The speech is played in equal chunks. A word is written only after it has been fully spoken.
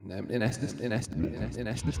Welcome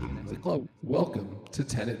to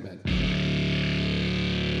Tenet Men.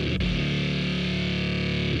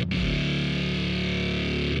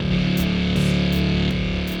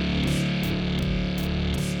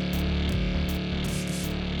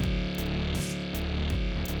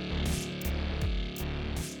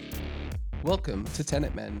 Welcome to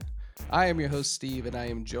Tenet Men. I am your host, Steve, and I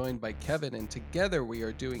am joined by Kevin, and together we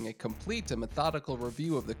are doing a complete and methodical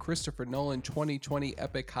review of the Christopher Nolan 2020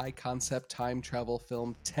 epic high-concept time travel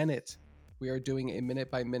film Tenet. We are doing a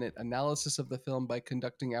minute-by-minute analysis of the film by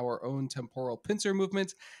conducting our own temporal pincer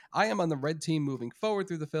movement. I am on the red team moving forward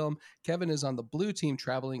through the film. Kevin is on the blue team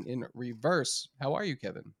traveling in reverse. How are you,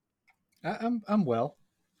 Kevin? I'm well.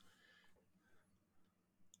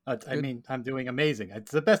 I'm doing amazing.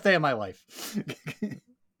 It's the best day of my life.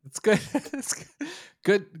 It's good. It's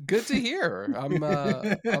good to hear.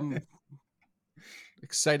 I'm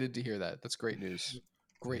excited to hear that. That's great news.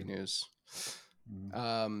 Great news.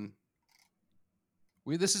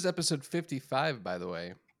 This is episode 55, by the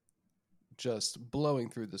way. Just blowing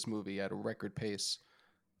through this movie at a record pace.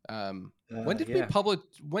 When did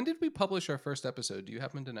we publish our first episode? Do you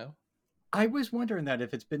happen to know? I was wondering that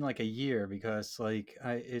if it's been like a year, because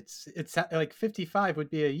it's like 55 would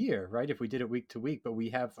be a year, right? If we did it week to week, but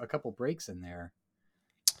we have a couple breaks in there.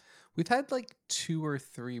 We've had like 2 or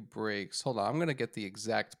 3 breaks. Hold on, I'm gonna get the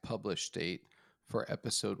exact published date for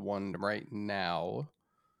episode 1 right now.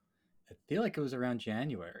 I feel like it was around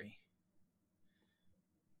January.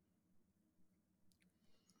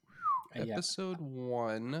 Episode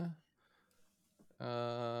 1.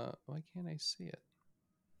 Why can't I see it?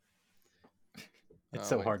 It's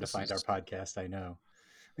so hard to find our podcast, I know.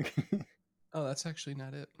 Oh, that's actually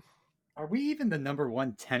not it. Are we even the number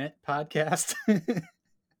one Tenet podcast?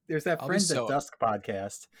 There's that Friends at Dusk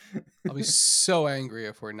podcast. I'll be so angry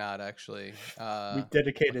if we're not, actually. We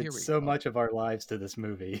dedicated so much of our lives to this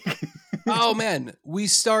movie. Oh, man. We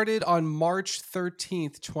started on March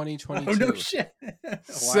 13th, 2022. Oh, no shit. Wow.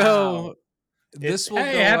 So this will go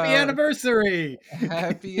happy anniversary.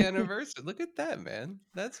 Happy anniversary. Look at that, man.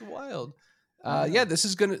 That's wild. This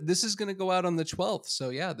is gonna go out on the 12th.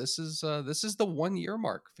 So yeah, this is the 1 year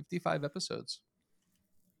mark. 55 episodes.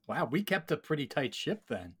 Wow, we kept a pretty tight ship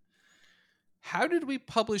then. How did we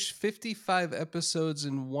publish 55 episodes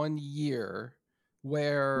in 1 year?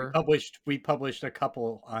 Where we published a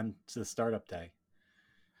couple on the startup day.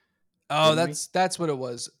 Oh, that's what it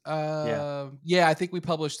was. Yeah, I think we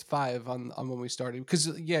published 5 on when we started, because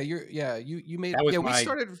you made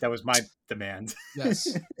that was my demand.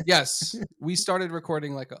 Yes, we started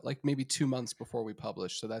recording like maybe 2 months before we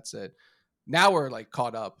published, so that's it. Now we're like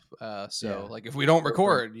caught up. Like if we don't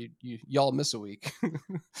record, y'all miss a week.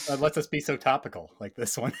 It lets us be so topical like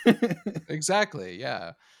this one. Exactly.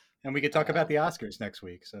 Yeah. And we could talk about the Oscars next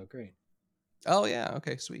week. So great. Oh yeah.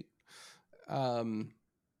 Okay. Sweet.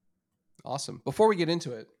 Awesome. Before we get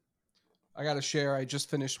into it, I got to share. I just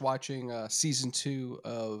finished watching season 2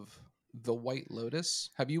 of The White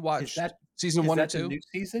Lotus. Have you watched season 1 or 2? The new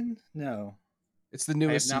season? No. It's the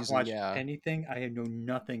newest season. I have not watched anything. I know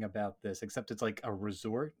nothing about this except it's like a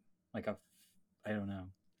resort, I don't know.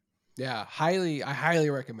 Yeah, I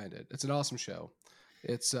highly recommend it. It's an awesome show.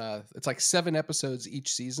 It's like 7 episodes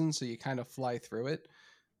each season, so you kind of fly through it.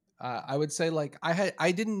 I would say like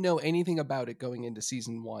I didn't know anything about it going into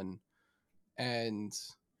season 1, and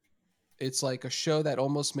it's like a show that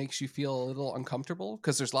almost makes you feel a little uncomfortable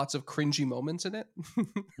because there's lots of cringy moments in it.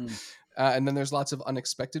 And then there's lots of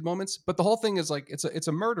unexpected moments, but the whole thing is like it's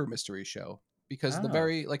a murder mystery show, because in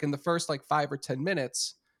the first like 5 or 10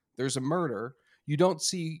 minutes there's a murder. You don't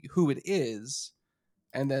see who it is,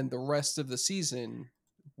 and then the rest of the season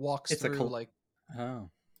walks through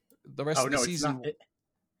the rest of the season.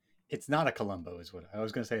 It's not a Columbo, is what I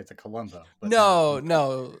was going to say. It's a Columbo. But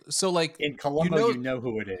no. So like in Columbo, you know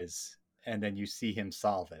who it is, and then you see him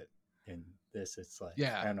solve it. In this, it's like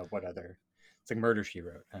I don't know what other. It's like Murder, She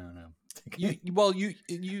Wrote. I don't know.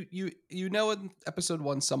 you know in episode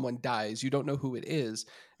 1 someone dies. You don't know who it is,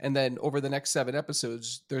 and then over the next 7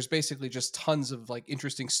 episodes, there's basically just tons of like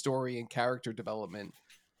interesting story and character development.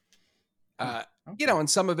 And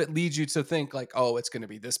some of it leads you to think like, oh, it's going to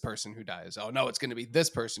be this person who dies. Oh no, it's going to be this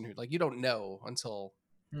person who, like, you don't know until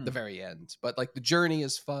the very end. But like the journey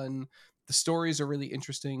is fun. The stories are really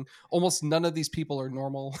interesting. Almost none of these people are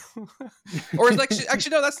normal. Or like,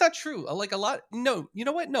 actually, no, that's not true. Like a lot. No, you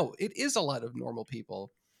know what? No, it is a lot of normal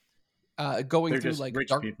people going They're through just like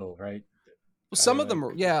rich people, right? Well, some of them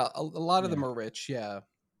are, a lot of them are rich. Yeah.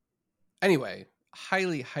 Anyway,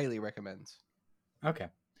 highly, highly recommend. Okay.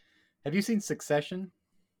 Have you seen Succession?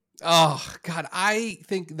 Oh God, I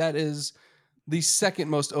think that is the second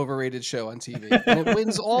most overrated show on TV, and it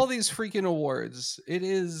wins all these freaking awards.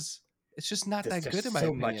 It's just not There's that good in just my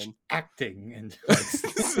so much opinion. acting and like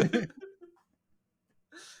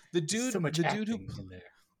the there's so dude, much the dude who, acting in there.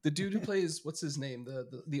 the dude who plays, what's his name?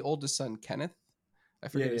 The oldest son, Kenneth. I Yeah,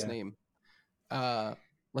 forget his yeah. name.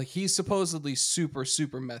 Like he's supposedly super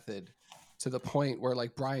method to the point where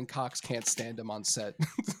like Brian Cox can't stand him on set.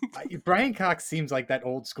 Brian Cox seems like that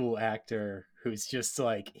old school actor who's just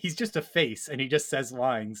like he's just a face and he just says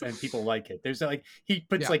lines and people like it. There's like he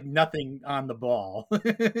puts Yeah. like nothing on the ball.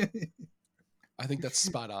 I think that's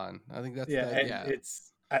spot on. I think that's Yeah, that. and Yeah.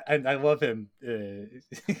 I love him.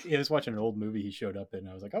 I was watching an old movie he showed up in.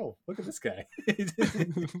 I was like, oh, look at this guy.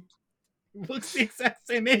 Looks the exact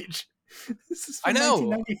same age. This is I from know.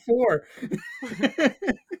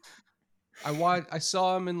 1994. I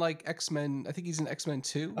saw him in like X-Men. I think he's in X-Men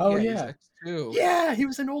 2. Oh Yeah, he's yeah, X2. yeah. He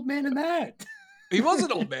was an old man in that. He was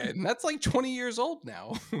an old man. That's like 20 years old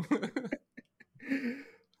now.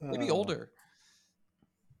 Maybe Uh, older.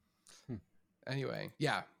 Anyway,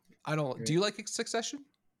 yeah. I don't. Great. Do you like Succession?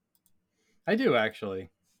 I do actually.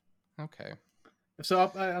 Okay. So I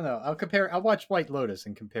don't know. I'll compare. I'll watch White Lotus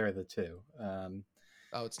and compare the two.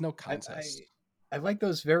 Oh, it's no I, contest. I like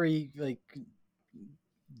those very like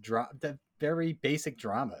that very basic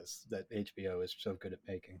dramas that HBO is so good at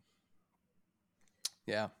making.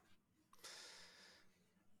 Yeah.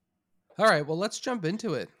 All right. Well, let's jump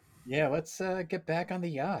into it. Yeah, let's get back on the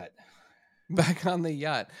yacht. Back on the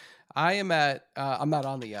yacht. I am at. I'm not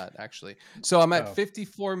on the yacht actually. So I'm at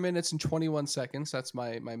 54 minutes and 21 seconds. That's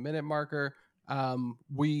my minute marker.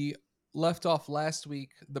 We left off last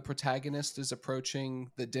week. The protagonist is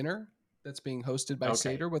approaching the dinner that's being hosted by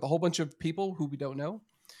Seder with a whole bunch of people who we don't know.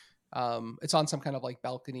 It's on some kind of like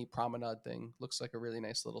balcony promenade thing. Looks like a really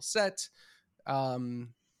nice little set.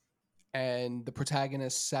 And the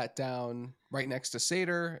protagonist sat down right next to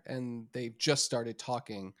Seder, and they just started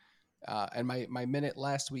talking. And my minute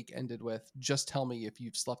last week ended with, "Just tell me if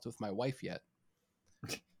you've slept with my wife yet."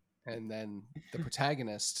 And then the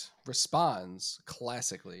protagonist responds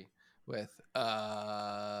classically with,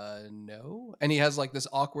 no. And he has like this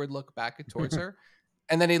awkward look back towards her.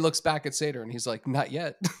 And then he looks back at Seder and he's like, "Not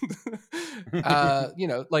yet."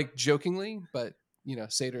 Like jokingly, but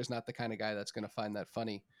Seder is not the kind of guy that's going to find that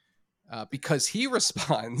funny. Because he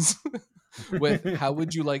responds with, how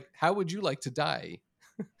would you like to die?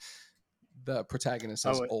 The protagonist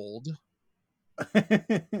says, old.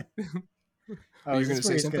 Oh, you're going to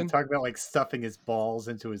say he's something? going to talk about like stuffing his balls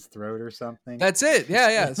into his throat or something. That's it.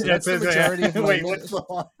 Yeah. So that's the majority of my Wait, what's the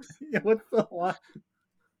line? What's the line?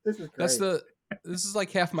 This is great. This is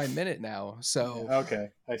like half my minute now. So okay,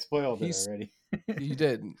 I spoiled it already. You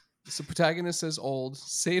did. So protagonist says old.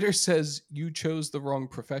 Seder says, "You chose the wrong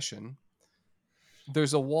profession.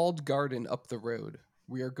 There's a walled garden up the road.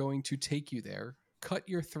 We are going to take you there. Cut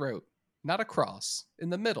your throat, not across, in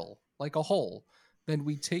the middle, like a hole. Then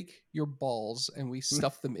we take your balls and we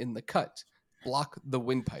stuff them in the cut. Block the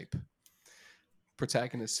windpipe."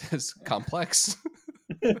 Protagonist says, "Complex."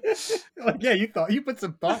 Yeah, you put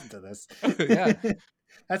some thought into this. Yeah.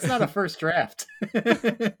 That's not a first draft.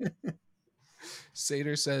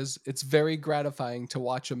 Seder says, "It's very gratifying to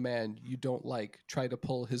watch a man you don't like try to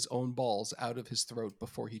pull his own balls out of his throat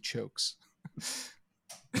before he chokes."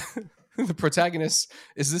 The protagonist,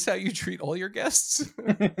 "Is this how you treat all your guests?"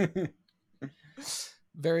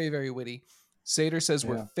 Very, very witty. Seder says,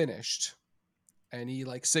 "We're finished." And he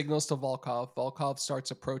like signals to Volkov. Volkov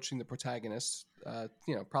starts approaching the protagonist,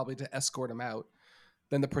 probably to escort him out.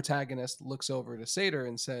 Then the protagonist looks over to Seder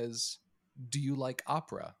and says, "Do you like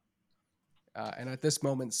opera?" And at this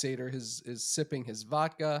moment, Seder is sipping his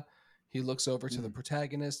vodka. He looks over to the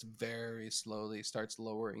protagonist, very slowly starts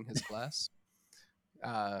lowering his glass.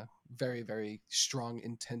 Very, very strong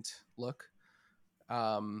intent look.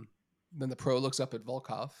 Then the pro looks up at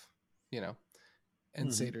Volkov,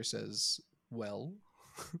 and Seder says, "Well."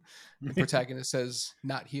 The protagonist says,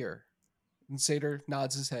 "Not here." And Seder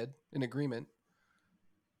nods his head in agreement.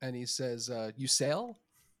 And he says, "You sail?"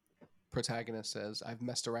 Protagonist says, "I've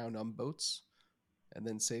messed around on boats." And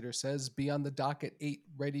then Seder says, "Be on the dock at 8,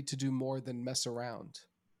 ready to do more than mess around."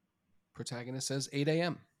 Protagonist says, 8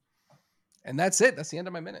 a.m. And that's it. That's the end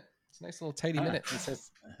of my minute. It's a nice little tidy minute. He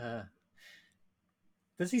says,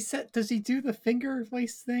 does he do the finger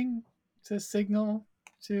lace thing to signal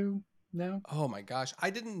to no? Oh my gosh. I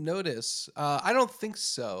didn't notice. I don't think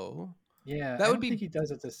so. Yeah, I don't think he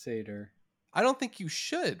does it to Seder. I don't think you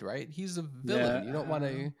should, right? He's a villain. Yeah, You don't want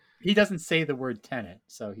to. He doesn't say the word Tenet,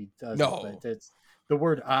 so he doesn't. No. But it's the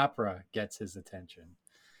word opera gets his attention.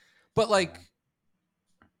 But like,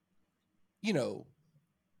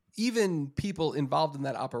 even people involved in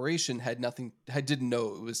that operation didn't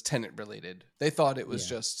know it was Tenet related. They thought it was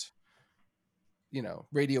Yeah. just,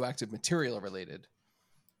 radioactive material related.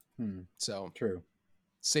 So True.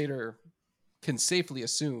 Sator can safely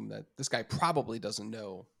assume that this guy probably doesn't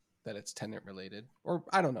know that it's Tenet related, or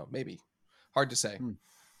I don't know, maybe. Hard to say.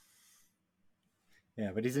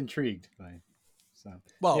 Yeah, but he's intrigued by it. So yeah,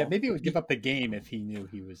 Well, maybe it would give up the game if he knew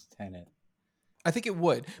he was Tenet. I think it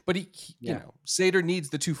would, but he Sator needs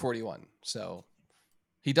the 241, so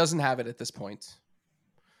he doesn't have it at this point,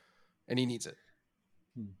 and he needs it.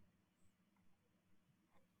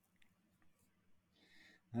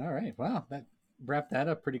 All right, wow, that wrapped that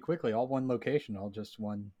up pretty quickly. All one location, all just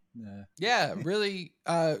one. Yeah, really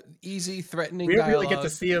easy, threatening we don't dialogue. really get to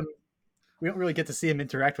see him. We don't really get to see him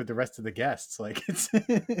interact with the rest of the guests. Like it's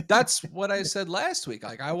That's what I said last week.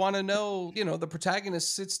 Like, I want to know, the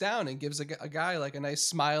protagonist sits down and gives a guy like a nice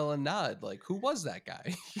smile and nod. Like, who was that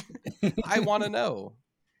guy? I want to know.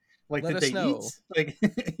 Like, Let did us they know.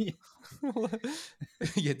 eat?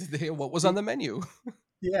 Like, yeah, what was on the menu?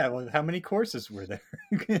 Yeah, well, how many courses were there?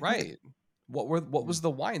 Right. What was the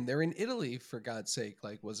wine? They're in Italy, for God's sake.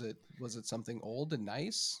 Like, was it something old and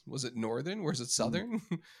nice? Was it northern? Was it southern?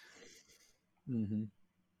 Mm-hmm.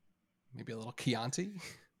 Maybe a little Chianti.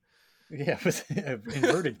 Yeah, it was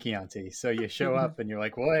inverted Chianti. So you show up and you're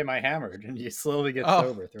like, "Why am I hammered?" And you slowly get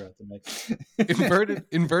sober throughout the night.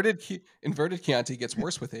 inverted Chianti gets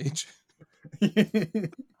worse with age.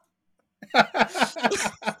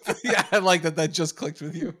 Yeah, I like that. That just clicked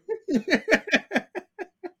with you.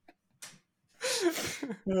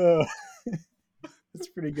 Oh, that's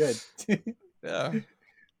pretty good. Yeah.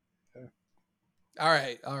 All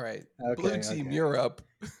right. Okay, Blue team, you're up.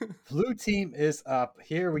 Blue team is up.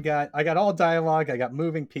 Here I got all dialogue. I got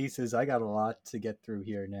moving pieces. I got a lot to get through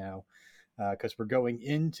here now because we're going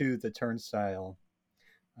into the turnstile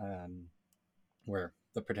where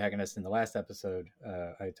the protagonist in the last episode,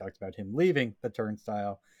 I talked about him leaving the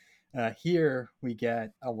turnstile. Here we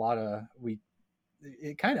get a lot of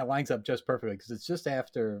it kind of lines up just perfectly because it's just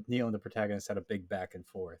after Neil and the protagonist had a big back and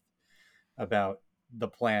forth about the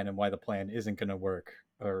plan and why the plan isn't going to work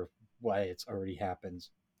or why it's already happened.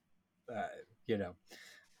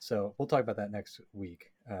 So we'll talk about that next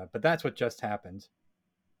week. But that's what just happened.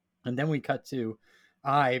 And then we cut to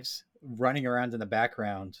Ives running around in the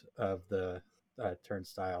background of the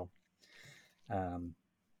turnstile,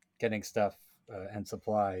 getting stuff and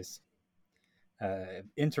supplies.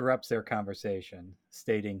 Interrupts their conversation,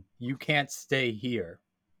 stating, "You can't stay here."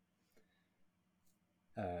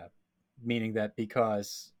 Meaning that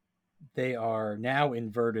because they are now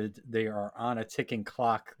inverted, they are on a ticking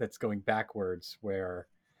clock that's going backwards, where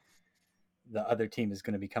the other team is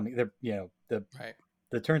going to be coming.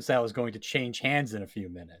 The turnstile is going to change hands in a few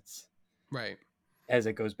minutes, right? As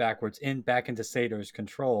it goes backwards back into Sator's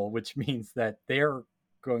control, which means that they're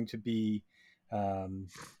going to be.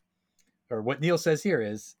 Or what Neil says here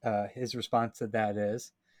is his response to that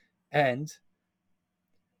is, "And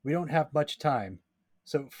we don't have much time.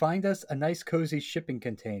 So find us a nice cozy shipping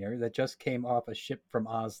container that just came off a ship from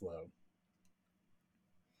Oslo."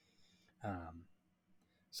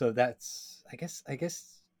 So that's, I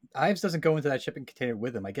guess Ives doesn't go into that shipping container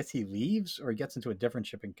with him. I guess he leaves or he gets into a different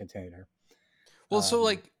shipping container. Well, so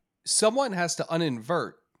like someone has to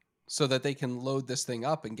uninvert so that they can load this thing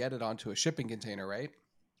up and get it onto a shipping container, right?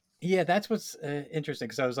 Yeah, that's what's interesting,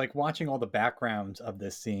 because I was like watching all the backgrounds of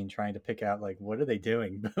this scene, trying to pick out like what are they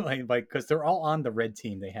doing, like because they're all on the red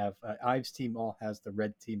team. They have Ives' team all has the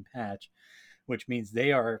red team patch, which means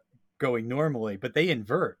they are going normally, but they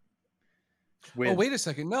invert. Oh, wait a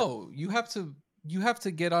second! No, you have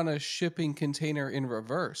to get on a shipping container in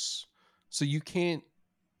reverse, so you can't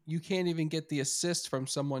even get the assist from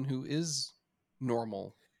someone who is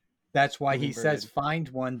normal. That's why he says find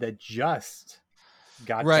one that just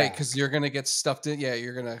got right, back. because you're gonna get stuffed in. Yeah,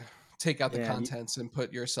 you're gonna take out the contents and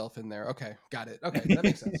put yourself in there. Okay, got it. Okay, that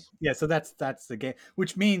makes sense. Yeah, so that's the game,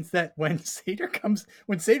 which means that when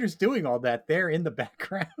Sator's doing all that, they're in the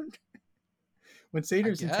background. When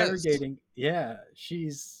Sator's interrogating,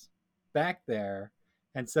 she's back there,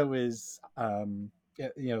 and so is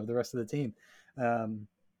the rest of the team,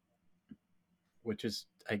 which is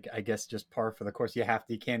I guess just par for the course. You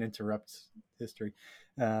can't interrupt history.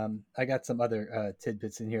 I got some other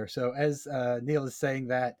tidbits in here. So as Neil is saying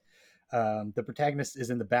that, the protagonist is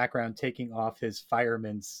in the background taking off his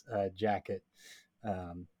fireman's jacket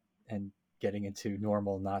and getting into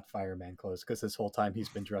normal, not fireman clothes, because this whole time he's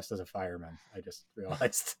been dressed as a fireman. I just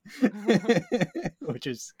realized, which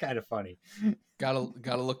is kind of funny. Gotta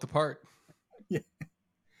look the part. Yeah,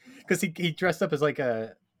 because he dressed up as like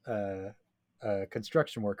a a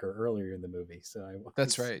construction worker earlier in the movie. So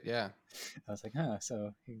That's right. Yeah. I was like, huh.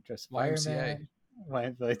 So he dressed YMCA. fireman.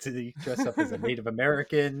 Why did he dress up as a Native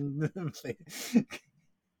American?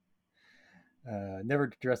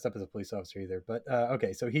 Never dressed up as a police officer either. But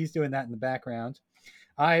okay, so he's doing that in the background.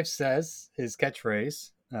 Ives says his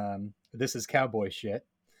catchphrase, "This is cowboy shit,"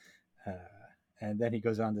 uh, and then he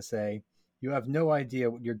goes on to say, "You have no idea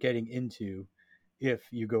what you're getting into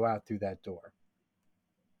if you go out through that door."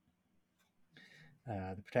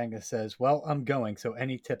 The protagonist says, "Well, I'm going, so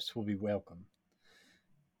any tips will be welcome."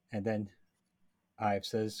 And then Ives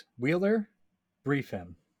says, "Wheeler, brief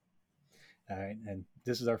him." All right, and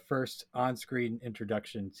this is our first on-screen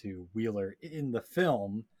introduction to Wheeler in the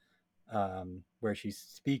film, where she's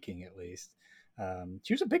speaking at least.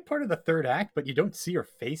 She was a big part of the third act, but you don't see her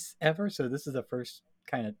face ever. So this is the first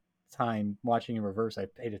kind of time watching in reverse I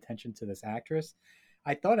paid attention to this actress.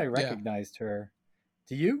 I thought I Yeah. recognized her.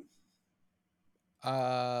 Do you?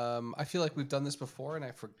 I feel like we've done this before and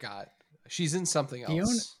I forgot. She's in something Fiona.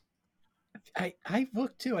 else. I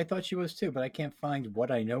looked too. I thought she was too, but I can't find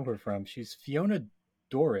what I know her from. She's Fiona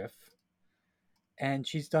Dourif, and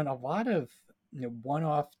she's done a lot of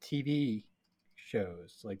one-off TV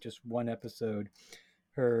shows, like just one episode.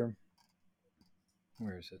 Her,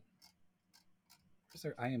 where is it? Where's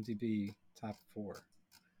her IMDb top 4?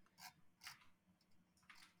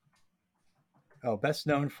 Oh, best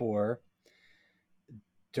known for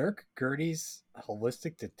Dirk Gertie's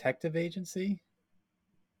Holistic Detective Agency,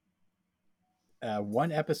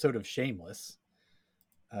 one episode of Shameless,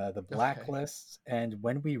 The Blacklist, and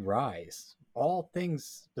When We Rise. All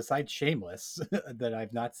things besides Shameless that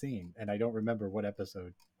I've not seen, and I don't remember what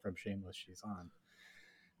episode from Shameless she's on.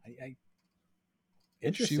 I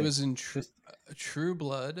interesting. She was in True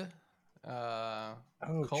Blood, Cult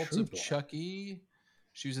True of Blood. Chucky.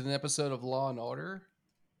 She was in an episode of Law and Order.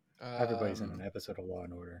 Everybody's in an episode of Law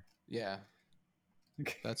and Order. Yeah,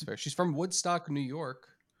 that's fair. She's from Woodstock, New York.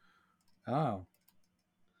 Oh,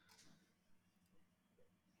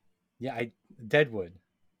 yeah. Deadwood,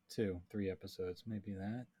 3 episodes, maybe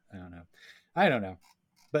that. I don't know.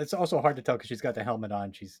 But it's also hard to tell because she's got the helmet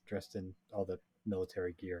on. She's dressed in all the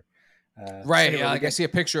military gear. Right. Anyway, Yeah. Like I see a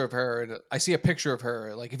picture of her. And I see a picture of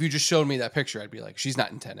her. Like if you just showed me that picture, I'd be like, she's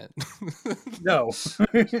not in Tenet. No,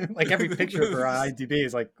 like every picture of her on IMDb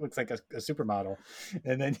is like looks like a supermodel,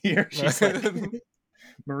 and then here she's like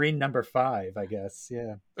Marine number 5, I guess.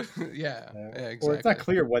 Yeah. Yeah. Exactly. Or it's not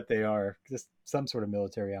clear what they are. Just some sort of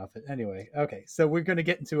military outfit. Anyway, okay. So we're going to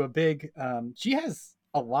get into a big. She has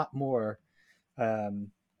a lot more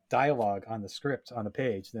dialogue on the script on the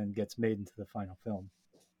page than gets made into the final film.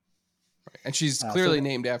 And she's clearly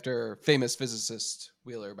named after famous physicist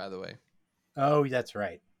Wheeler, by the way. Oh, that's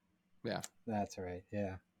right. Yeah. That's right.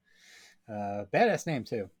 Yeah. Badass name,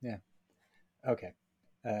 too. Yeah. Okay.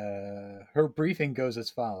 Her briefing goes as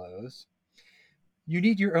follows. You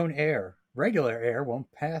need your own air. Regular air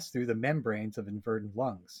won't pass through the membranes of inverted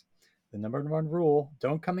lungs. The number 1 rule,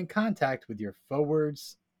 don't come in contact with your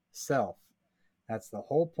forwards self. That's the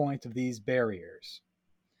whole point of these barriers.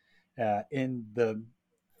 In the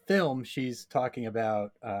film, she's talking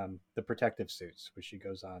about the protective suits, which she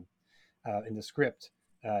goes on. In the script,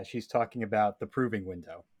 she's talking about the proving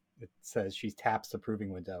window. It says she taps the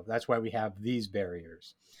proving window. That's why we have these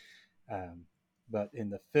barriers. But in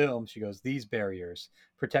the film, she goes, these barriers,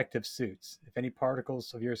 protective suits. If any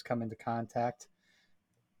particles of yours come into contact,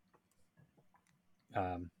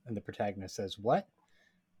 and the protagonist says, what?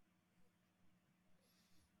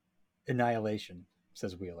 Annihilation,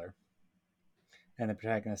 says Wheeler. And the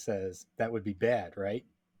protagonist says, that would be bad, right?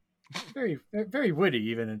 Very, very witty,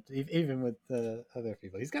 even with the other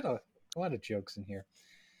people. He's got a lot of jokes in here.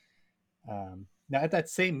 Now, at that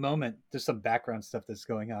same moment, there's some background stuff that's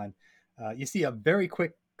going on. You see a very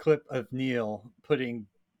quick clip of Neil putting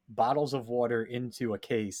bottles of water into a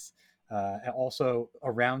case. And also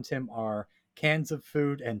around him are cans of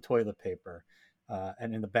food and toilet paper.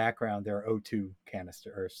 And in the background, there are O2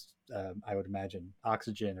 canisters, I would imagine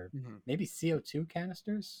oxygen or maybe CO2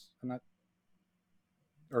 canisters. I'm not,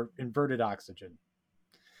 or inverted oxygen,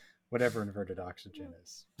 whatever inverted oxygen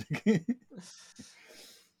is.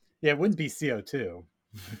 Yeah, it wouldn't be CO2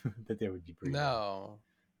 that they would be breathing. No.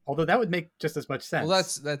 Although that would make just as much sense. Well,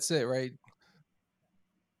 that's it, right?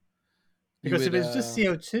 Because if it's just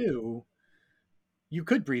CO2, you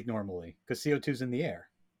could breathe normally because CO2 is in the air.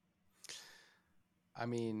 I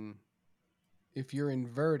mean, if you're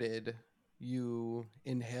inverted, you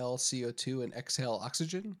inhale CO2 and exhale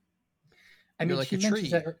oxygen. You're like a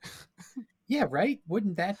tree. Yeah, right?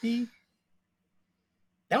 Wouldn't that be?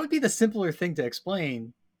 That would be the simpler thing to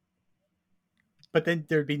explain. But then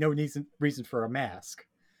there'd be no reason for a mask.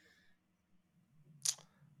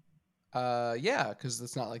 Yeah, because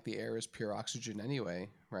it's not like the air is pure oxygen anyway,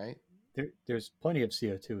 right? There's plenty of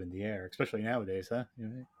CO2 in the air, especially nowadays, huh? You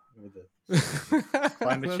know, with the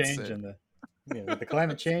climate That's change it. and with the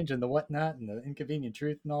climate change and the whatnot and the inconvenient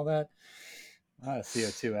truth and all that. A lot of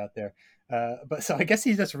CO2 out there. But so I guess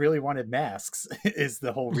he just really wanted masks is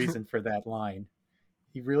the whole reason for that line.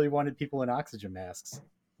 He really wanted people in oxygen masks.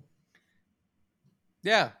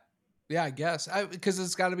 Yeah. Yeah, I guess. Because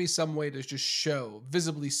it's got to be some way to just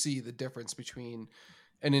visibly see the difference between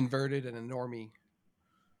an inverted and a normie.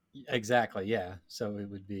 Exactly. Yeah. So it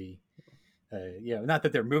would be, not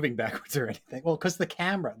that they're moving backwards or anything. Well, because the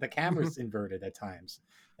camera's inverted at times.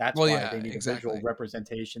 That's Well, why yeah, they need a visual exactly.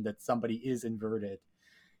 representation that somebody is inverted.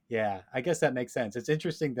 Yeah, I guess that makes sense. It's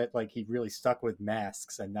interesting that like he really stuck with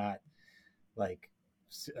masks and not like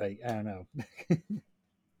I don't know.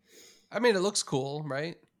 I mean, it looks cool,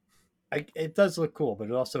 right? It does look cool, but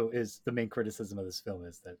it also is the main criticism of this film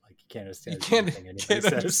is that like you can't You understand can't anything anybody can't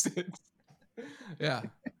says. understand. Yeah,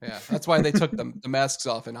 yeah. That's why they took the masks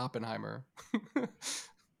off in Oppenheimer.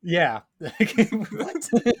 Yeah. What?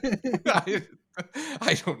 I,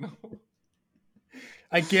 I don't know.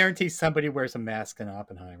 I guarantee somebody wears a mask in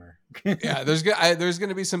Oppenheimer. Yeah, there's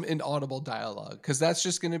gonna be some inaudible dialogue because that's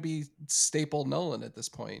just gonna be staple Nolan at this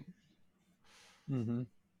point. Mm-hmm.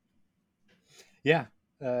 Yeah.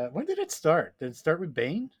 When did it start? Did it start with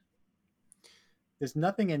Bane? There's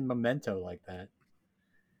nothing in Memento like that.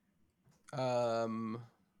 Um,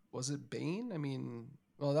 was it Bane? I mean,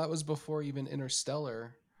 well, that was before even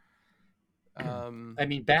Interstellar. I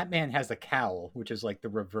mean, Batman has a cowl, which is like the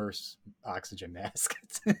reverse oxygen mask.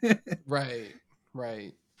 Right,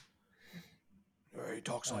 right. He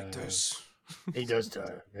talks like uh, this. he does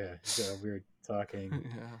talk. Yeah, he's got a weird talking.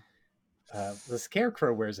 Yeah. The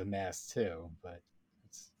Scarecrow wears a mask too, but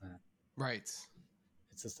it's not, Right.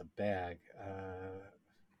 it's just a bag.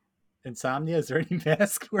 Insomnia, is there any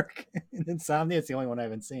mask work in Insomnia? It's the only one I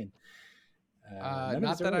haven't seen. None of his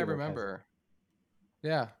Not that I early work has it. remember.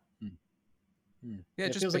 Yeah. Hmm. Hmm. Yeah,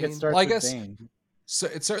 It just feels like it Bane. Well, starts I with guess Bane. so.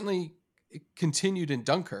 It continued in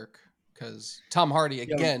Dunkirk because Tom Hardy You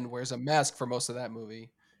know, again wears a mask for most of that movie.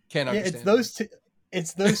 Can't yeah, it's understand him. those two.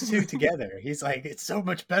 It's those two together. He's like, it's so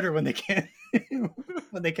much better when they can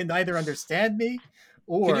when they can either understand me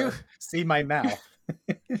Can you, or see my mouth.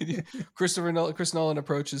 can you Chris Nolan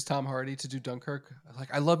approaches Tom Hardy to do Dunkirk.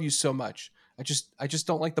 Like, I love you so much. I just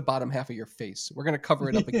don't like the bottom half of your face. We're gonna cover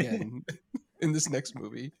it up again in this next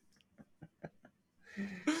movie.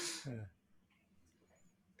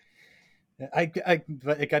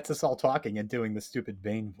 But it gets us all talking and doing the stupid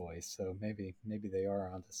Bane voice. So maybe they are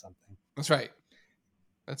onto something. That's right.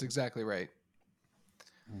 That's exactly right.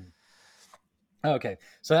 Okay,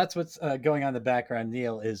 so that's what's going on in the background.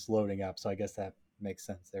 Neil is loading up, so I guess that makes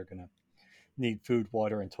sense. They're gonna need food,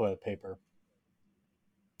 water, and toilet paper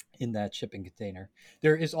in that shipping container.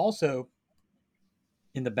 There is also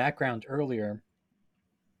in the background earlier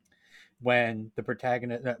when the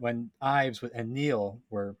protagonist, when Ives and Neil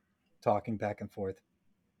were talking back and forth.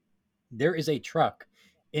 There is a truck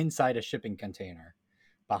inside a shipping container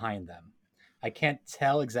behind them. I can't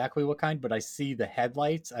tell exactly what kind, but I see the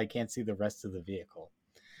headlights. I can't see the rest of the vehicle.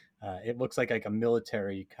 It looks like a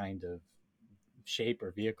military kind of shape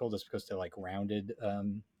or vehicle just because they're like rounded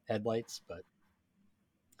headlights, but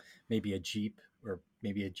maybe a Jeep or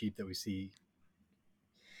maybe a Jeep that we see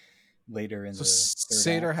later in So the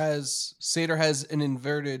third act. Sator has an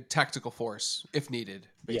inverted tactical force if needed,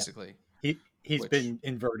 Yeah, basically. he's Which been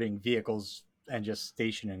inverting vehicles and just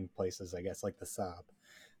stationing places, I guess, like the Saab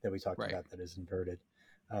that we talked right. about that is inverted.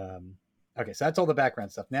 Okay, so that's all the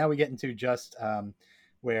background stuff. Now we get into just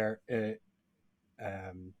where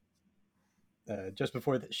um, just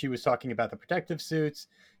before she was talking about the protective suits.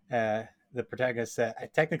 The protagonist said,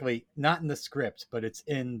 technically not in the script, but it's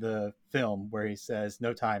in the film where he says,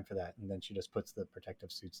 "No time for that," and then she just puts the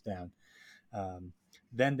protective suits down. Um,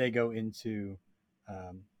 then they go into.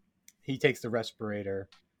 He takes the respirator.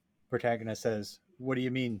 Protagonist says, "What do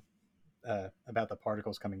you mean about the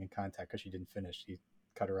particles coming in contact?" Because she didn't finish. He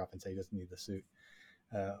cut her off and said he doesn't need the suit.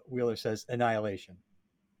 Wheeler says, "Annihilation."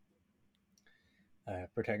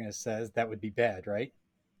 Protagonist says, "That would be bad, right?"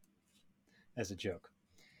 As a joke.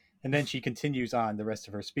 And then she continues on the rest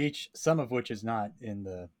of her speech, some of which is not in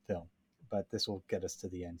the film, but this will get us to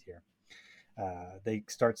the end here. They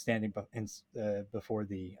start standing before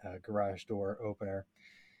the garage door opener,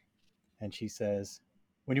 and she says,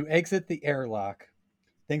 "When you exit the airlock,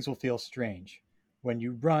 things will feel strange. When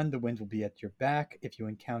you run, the wind will be at your back. If you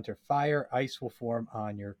encounter fire, ice will form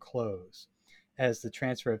on your clothes as the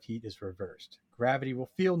transfer of heat is reversed. gravity will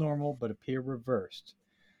feel normal but appear reversed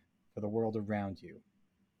for the world around you.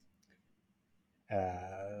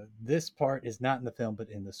 This part is not in the film, but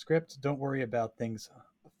in the script. Don't worry about things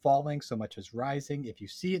falling so much as rising. If you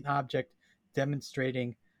see an object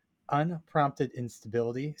demonstrating unprompted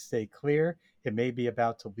instability, stay clear. It may be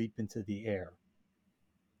about to leap into the air.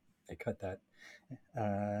 I cut that.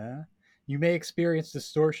 You may experience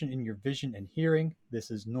distortion in your vision and hearing. This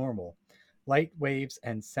is normal. Light waves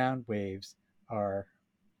and sound waves are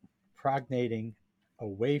prognating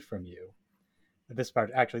away from you. This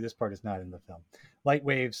part is not in the film. Light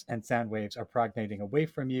waves and sound waves are prognating away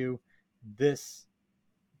from you. This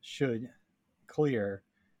should clear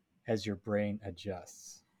as your brain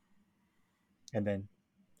adjusts. And then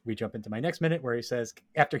we jump into my next minute where he says,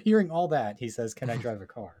 after hearing all that, he says, "Can I drive a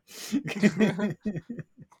car?"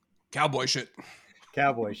 Cowboy shit.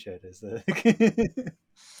 Cowboy shit is the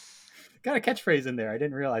got a catchphrase in there. I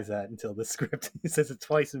didn't realize that until the script. He says it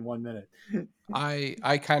twice in 1 minute.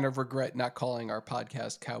 I kind of regret not calling our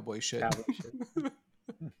podcast Cowboy Shit. Cowboy shit.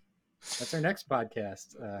 That's our next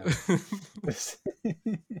podcast.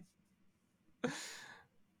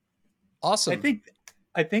 Awesome.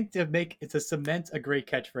 I think to cement a great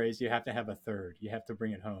catchphrase, you have to have a third. You have to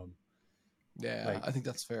bring it home. Yeah, I think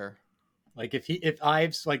that's fair. Like if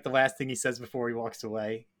Ives, like, the last thing he says before he walks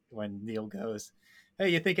away, when Neil goes, "Hey,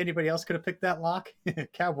 you think anybody else could have picked that lock?"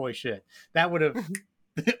 Cowboy shit. That would have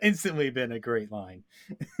instantly been a great line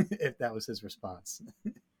if that was his response.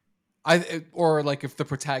 Or like if the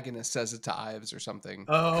protagonist says it to Ives or something.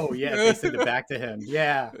 Oh yeah, they send it back to him.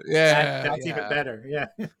 Yeah, that's even better. Yeah,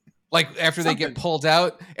 like after they get pulled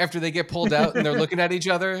out, and they're looking at each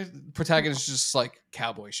other, protagonist is just like,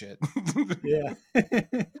 "Cowboy shit." Yeah,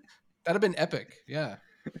 that'd have been epic. Yeah.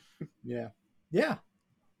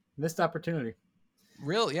 Missed opportunity.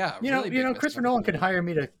 Real, yeah. You know, Christopher Nolan could hire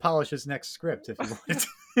me to polish his next script if he wanted.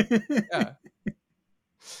 Yeah.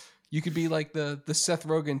 You could be like the Seth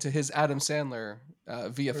Rogen to his Adam Sandler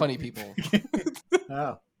via Funny People.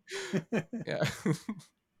 Oh. Yeah.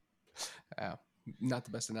 Not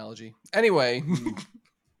the best analogy. Anyway.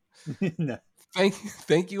 No.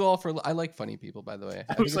 Thank you all for. I like Funny People, by the way.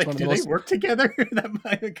 I was like, do they work together?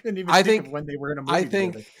 I couldn't even think of when they were in a movie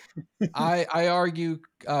together. I argue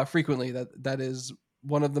frequently that is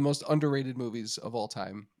one of the most underrated movies of all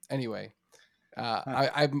time. Anyway,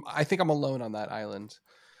 I think I'm alone on that island.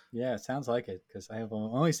 Yeah, it sounds like it, because I have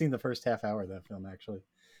only seen the first half hour of that film, actually.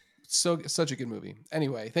 Such a good movie.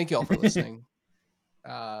 Anyway, thank you all for listening.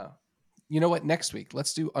 You know what? Next week,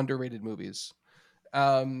 let's do underrated movies.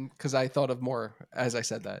 Because I thought of more as I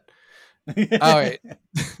said that. All right.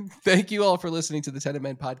 Thank you all for listening to the Tenet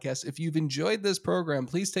Men podcast. If you've enjoyed this program,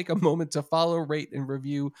 please take a moment to follow, rate, and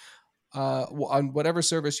review on whatever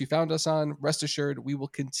service you found us on. Rest assured, we will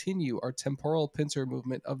continue our temporal pincer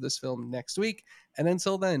movement of this film next week. And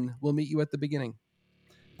until then, we'll meet you at the beginning.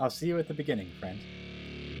 I'll see you at the beginning, friend.